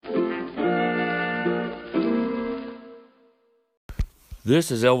This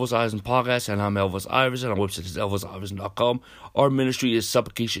is Elvis Iverson Podcast, and I'm Elvis Iverson. Our website is elvisiverson.com. Our ministry is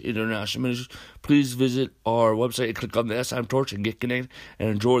Supplication International Ministry. Please visit our website and click on the SIM torch and get connected and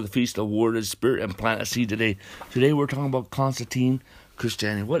enjoy the feast of Word and Spirit and plant a seed today. Today we're talking about Constantine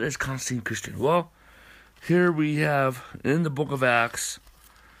Christianity. What is Constantine Christianity? Well, here we have in the book of Acts,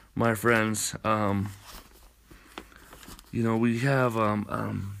 my friends, we have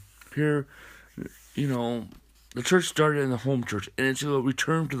here, the church started in the home church, and it shall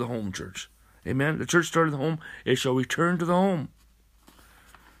return to the home church. Amen? The church started in the home, it shall return to the home.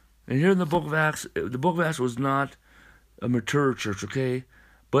 And here in the book of Acts was not a mature church, okay?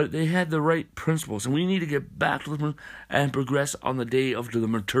 But they had the right principles, and we need to get back to them and progress on the day of the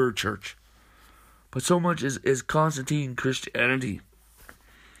mature church. But so much is Constantine Christianity.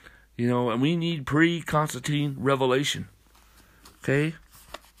 And we need pre-Constantine revelation. Okay?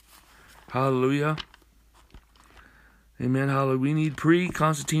 Hallelujah. Amen. Hallelujah. We need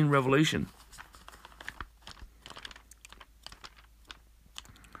pre-Constantine revelation.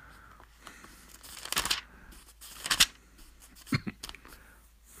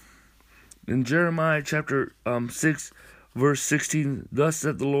 In Jeremiah chapter 6, verse 16, thus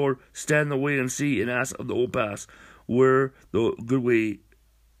saith the Lord, stand in the way and see, and ask of the old paths, where the good way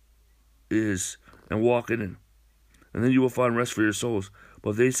is, and walk in it. And then you will find rest for your souls.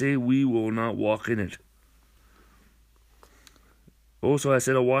 But they say, we will not walk in it. Also I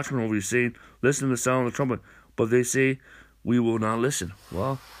set a watchman over you, saying, listen to the sound of the trumpet. But they say, we will not listen.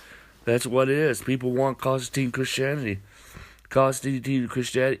 Well, that's what it is. People want Constantine Christianity. Constantine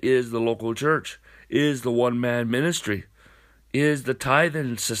Christianity is the local church, is the one-man ministry, is the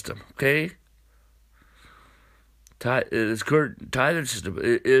tithing system, okay? Its current tithing system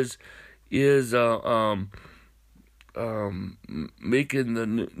is making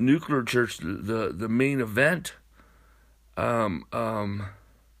the nuclear church the main event. The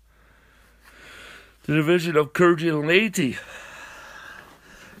division of clergy and laity,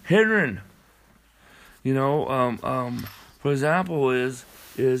 hindering, for example, is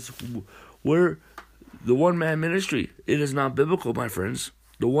where the one-man ministry, it is not biblical, my friends.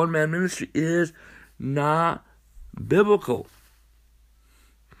 The one-man ministry is not biblical.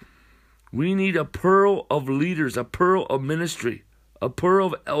 We need a pearl of leaders, a pearl of ministry, a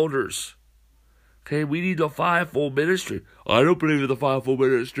pearl of elders. Okay, we need the fivefold ministry. I don't believe in the fivefold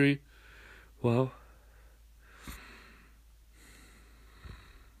ministry. Well,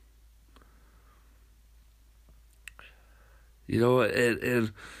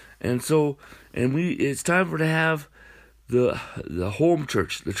 it's time for to have the home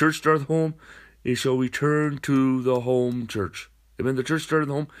church. The church started at home, it shall return to the home church. Amen. The church started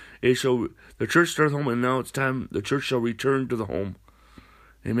at home, the church started at home, and now it's time the church shall return to the home.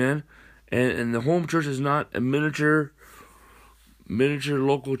 Amen. And the home church is not a miniature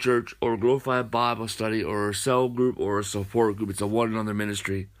local church or a glorified Bible study or a cell group or a support group. It's a one another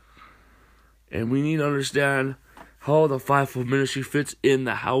ministry. And we need to understand how the fivefold ministry fits in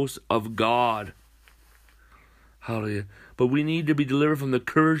the house of God. Hallelujah. But we need to be delivered from the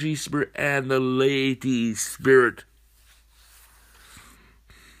clergy spirit and the laity spirit.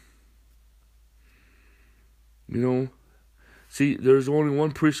 See, there's only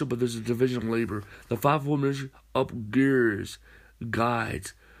one priesthood, but there's a division of labor. The fivefold ministry upgears,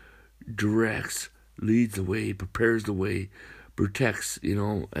 guides, directs, leads the way, prepares the way, protects,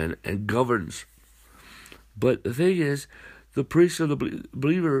 and governs. But the thing is, the priesthood of the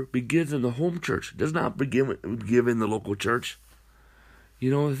believer begins in the home church. It does not begin in the local church.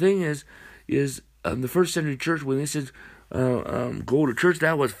 The thing is the first century church, when they said go to church,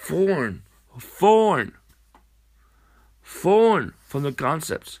 that was foreign from the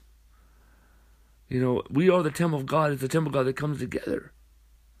concepts. We are the temple of God. It's the temple of God that comes together.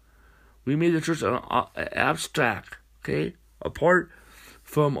 We made the church an abstract, okay? Apart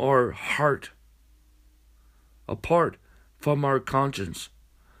from our heart. Apart from our conscience.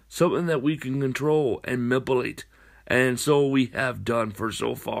 Something that we can control and manipulate. And so we have done for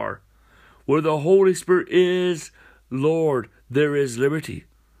so far. Where the Holy Spirit is Lord, there is liberty.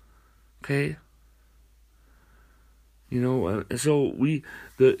 Okay? So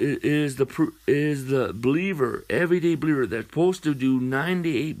it is the believer, everyday believer, that's supposed to do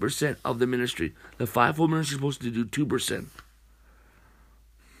 98% of the ministry. The fivefold ministry is supposed to do 2%.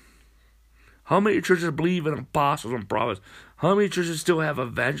 How many churches believe in apostles and prophets? How many churches still have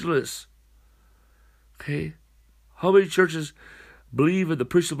evangelists? Okay? How many churches believe in the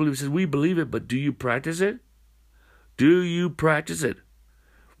priesthood belief? Says we believe it, but do you practice it? Do you practice it?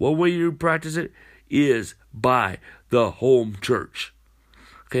 One way you practice it is by the home church.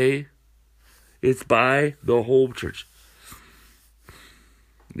 Okay? It's by the home church.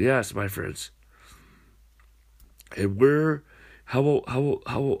 Yes, my friends. And how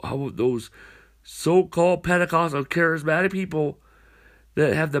about those so-called Pentecostal charismatic people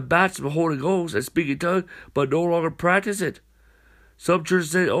that have the baptism of the Holy Ghost and speak in tongues, but no longer practice it? Some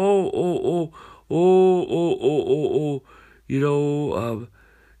churches say,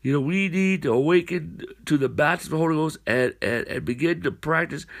 we need to awaken to the baptism of the Holy Ghost and begin to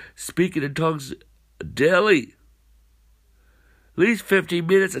practice speaking in tongues daily. At least 15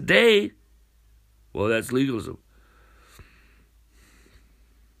 minutes a day. Well, that's legalism.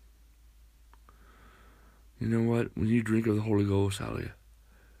 You know what? When you drink of the Holy Ghost, hallelujah,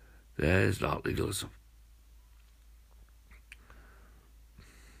 that is not legalism.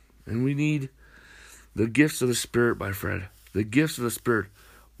 And we need the gifts of the Spirit, my friend. The gifts of the Spirit.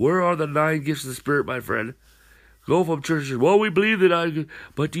 Where are the 9 gifts of the Spirit, my friend? Go from churches. Well, we believe that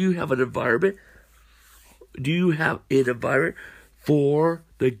but do you have an environment? Do you have an environment for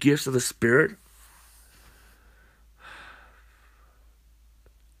the gifts of the Spirit?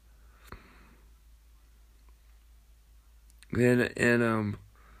 And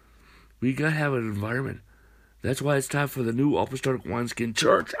we gotta have an environment. That's why it's time for the new Apostolic Wineskin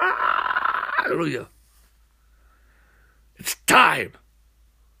Church. Hallelujah! It's time.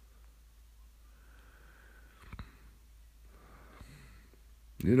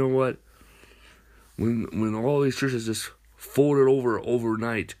 You know what? When all these churches just folded over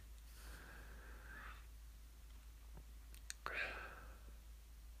overnight,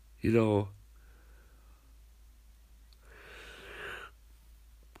 you know.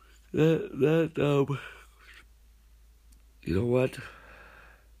 You know what?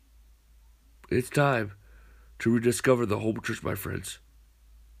 It's time to rediscover the home church, my friends.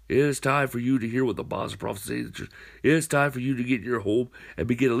 It is time for you to hear what the apostles and prophets say to the church. It is time for you to get in your home and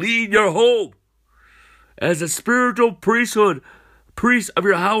begin to lead your home as a spiritual priest of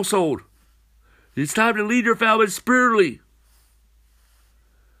your household. It's time to lead your family spiritually.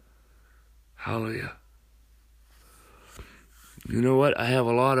 Hallelujah. You know what? I have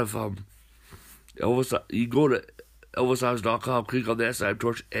a lot of Elvis. You go to ElvisHouse.com, click on the SIM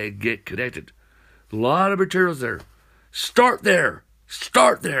torch, and get connected. A lot of materials there. Start there.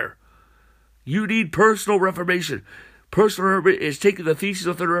 You need personal reformation. Personal reformation is taking the theses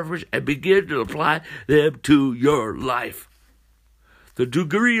of the Reformation and begin to apply them to your life. The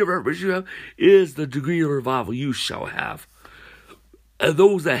degree of reformation you have is the degree of revival you shall have. And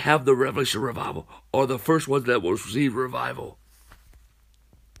those that have the revelation revival are the first ones that will receive revival.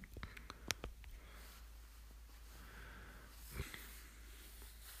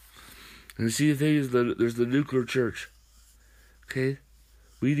 And see, the thing is, there's the nuclear church. Okay?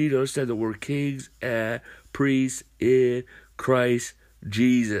 We need to understand that we're kings and priests in Christ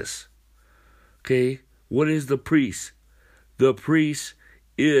Jesus. Okay? What is the priest? The priest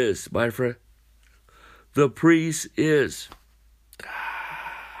is, my friend. The priest is.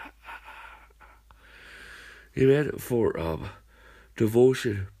 Amen? For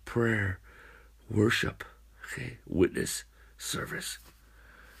devotion, prayer, worship, okay? Witness, service.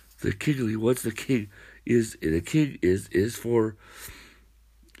 The kingly, what's the king? Is for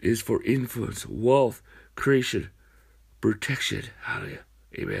influence, wealth, creation, protection. Hallelujah.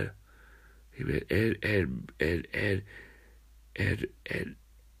 Amen. Amen. And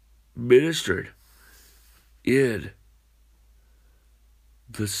ministered in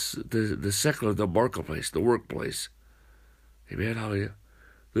the secular, the marketplace, the workplace. Amen. Hallelujah.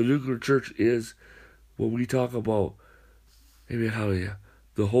 The nuclear church is what we talk about. Amen. Hallelujah.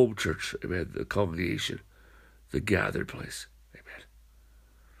 The home church. Amen. The congregation. The gathered place. Amen.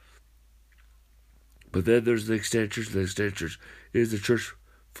 But then there's the extended church. The extended church is the church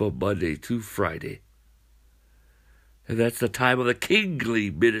from Monday to Friday. And that's the time of the kingly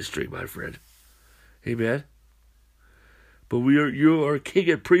ministry, my friend. Amen. But you are king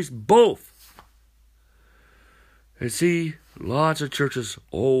and priest both. And see, lots of churches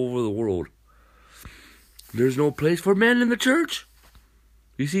all over the world. There's no place for men in the church.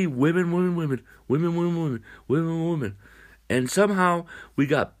 You see, women. And somehow we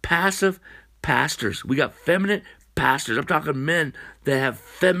got passive pastors. We got feminine pastors. I'm talking men that have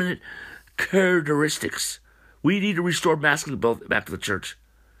feminine characteristics. We need to restore masculinity back to the church.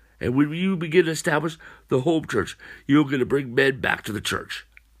 And when you begin to establish the home church, you're going to bring men back to the church.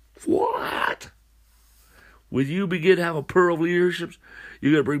 What? When you begin to have a pearl of leadership,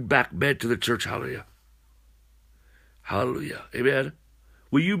 you're going to bring back men to the church. Hallelujah. Hallelujah. Amen.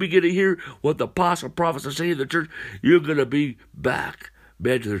 When you begin to hear what the apostles and prophets are saying in the church, you're going to be back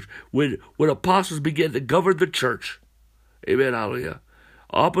men to the church. When apostles begin to govern the church, amen, hallelujah,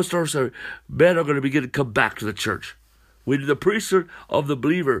 apostles men are going to begin to come back to the church. When the priesthood of the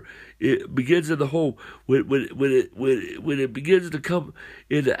believer, it begins in the home, when it begins to come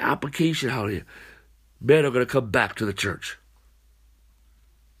into application, hallelujah, men are going to come back to the church.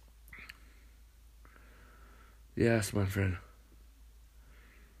 Yes, my friend.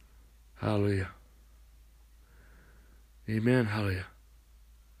 Hallelujah. Amen, hallelujah.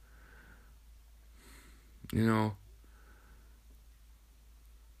 You know,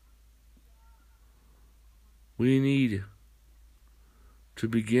 we need to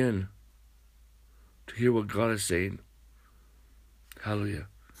begin to hear what God is saying. Hallelujah.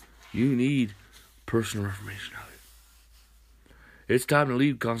 You need personal reformation. Hallelujah. It's time to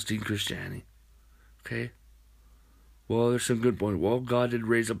leave Constantine Christianity. Okay? Well, there's some good points. Well, God did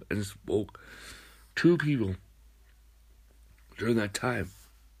raise up and spoke to people during that time.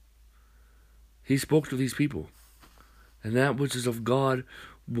 He spoke to these people. And that which is of God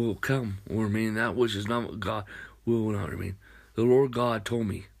will come or remain. That which is not of God will not remain. The Lord God told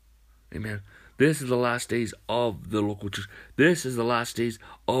me. Amen. This is the last days of the local church. This is the last days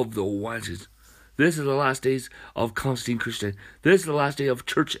of the wineskins. This is the last days of Constantine Christian. This is the last day of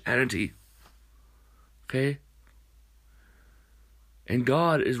church entity. Okay? And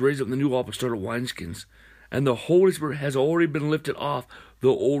God is raising up the new apostolic wineskins. And the Holy Spirit has already been lifted off the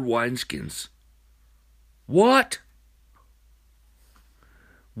old wineskins. What?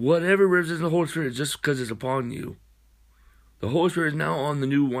 Whatever represents the Holy Spirit is just because it's upon you. The Holy Spirit is now on the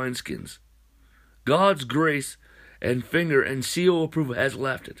new wineskins. God's grace and finger and seal of approval has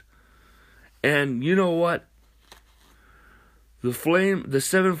left it. And you know what? The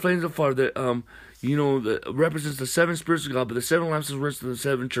seven flames of fire that that represents the seven spirits of God, but the seven lamps represent the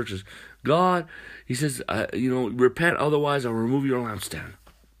seven churches. God, He says, repent, otherwise I'll remove your lampstand.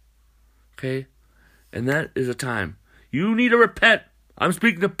 Okay? And that is a time. You need to repent. I'm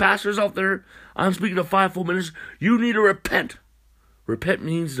speaking to pastors out there. I'm speaking to fivefold ministers. You need to repent. Repent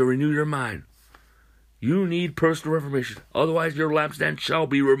means to renew your mind. You need personal reformation. Otherwise, your lampstand shall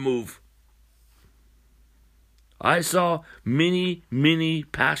be removed. I saw many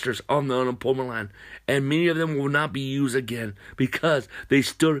pastors on the unemployment line, and many of them will not be used again because they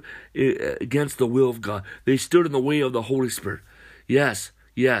stood against the will of God. They stood in the way of the Holy Spirit. Yes.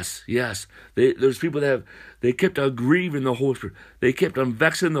 There's people that they kept on grieving the Holy Spirit. They kept on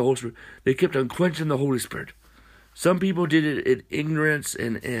vexing the Holy Spirit. They kept on quenching the Holy Spirit. Some people did it in ignorance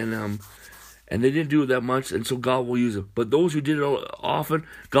and they didn't do it that much, and so God will use them. But those who did it often,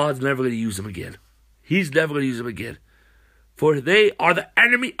 God's never going to use them again. He's never going to use them again. For they are the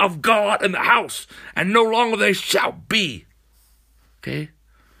enemy of God in the house, and no longer they shall be. Okay?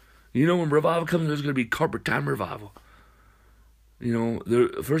 You know, when revival comes, there's going to be carpet time revival. You know,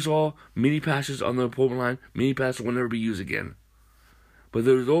 first of all, many pastors on the pulpit line, many pastors will never be used again. But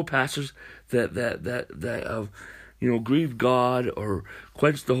there's old pastors that grieve God or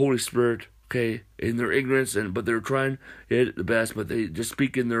quench the Holy Spirit, okay, in their ignorance, but they're trying it the best, but they just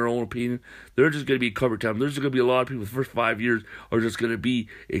speak in their own opinion. They're just going to be cover time. There's going to be a lot of people, the first 5 years are just going to be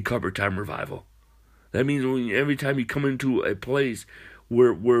a cover time revival. That means every time you come into a place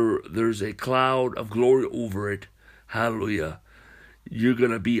where there's a cloud of glory over it, hallelujah, you're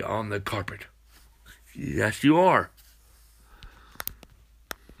going to be on the carpet. Yes, you are.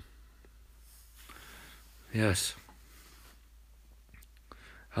 Yes.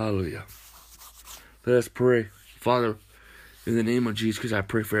 Hallelujah. Let us pray. Father, in the name of Jesus, because I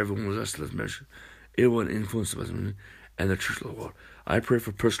pray for everyone with us to this mission. It will influence us and the church of the world. I pray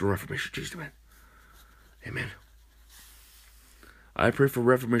for personal reformation, Jesus, amen. Amen. I pray for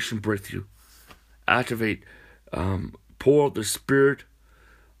reformation breakthrough. Activate, pour out the spirit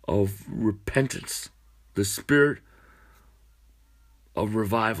of repentance, the spirit of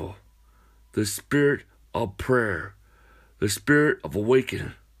revival, the spirit of prayer, the spirit of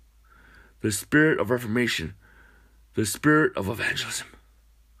awakening, the spirit of reformation, the spirit of evangelism.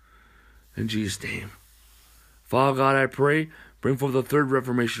 In Jesus' name. Father God, I pray, bring forth the third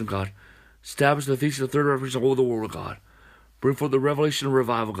reformation, God. Establish the thesis of the third reformation over the world, God. Bring forth the revelation of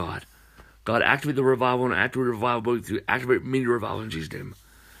revival, God. God, activate the revival and activate the revival to activate many revival in Jesus' name.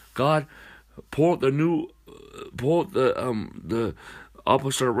 God, pour out the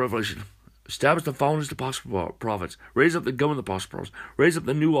apostolic revelation. Establish the founders, the apostle prophets. Raise up the government of the apostle prophets. Raise up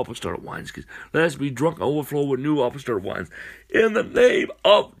the new apostolic wines. Let us be drunk and overflow with new apostolic wines. In the name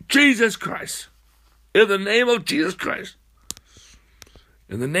of Jesus Christ. In the name of Jesus Christ.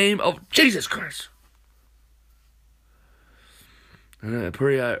 In the name of Jesus Christ. And I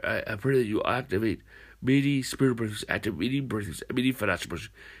pray that you activate meaty spiritual breakthroughs, activate meaty breakthroughs, meaty financial breakthroughs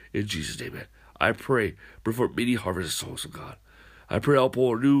in Jesus' name, man. I pray before meaty harvest of souls of God. I pray I'll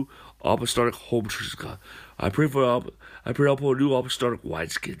pull a new apostolic home churches, God. I pray I'll pull a new apostolic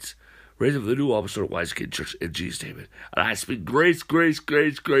wineskins. Raise up the new apostolic wineskin church in Jesus' name. And I speak grace, grace,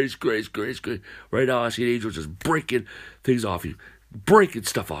 grace, grace, grace, grace, grace. Right now I see the angels just breaking things off you. Breaking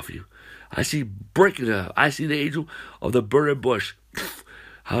stuff off you. I see the angel of the burning bush.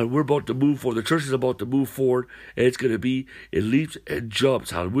 How we're about to move forward. The church is about to move forward. And it's going to be, it leaps and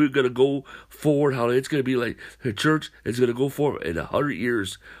jumps. How we're going to go forward. How it's going to be like the church is going to go forward in 100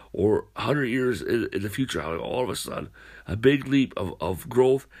 years or 100 years in the future. How all of a sudden, a big leap of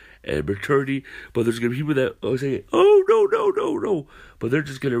growth and maturity. But there's going to be people that are saying, oh, no, no, no, no. But they're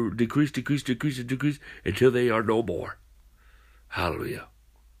just going to decrease until they are no more. Hallelujah.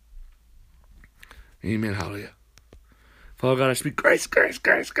 Amen. Hallelujah. Father God, I speak grace, grace,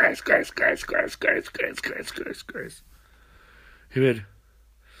 grace, grace, grace, grace, grace, grace, grace, grace, grace, grace. Amen.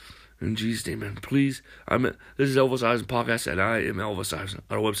 In Jesus' name, amen. Please, this is Elvis Eisen Podcast, and I am Elvis Eisen.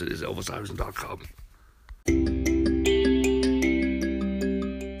 Our website is elviseisen.com.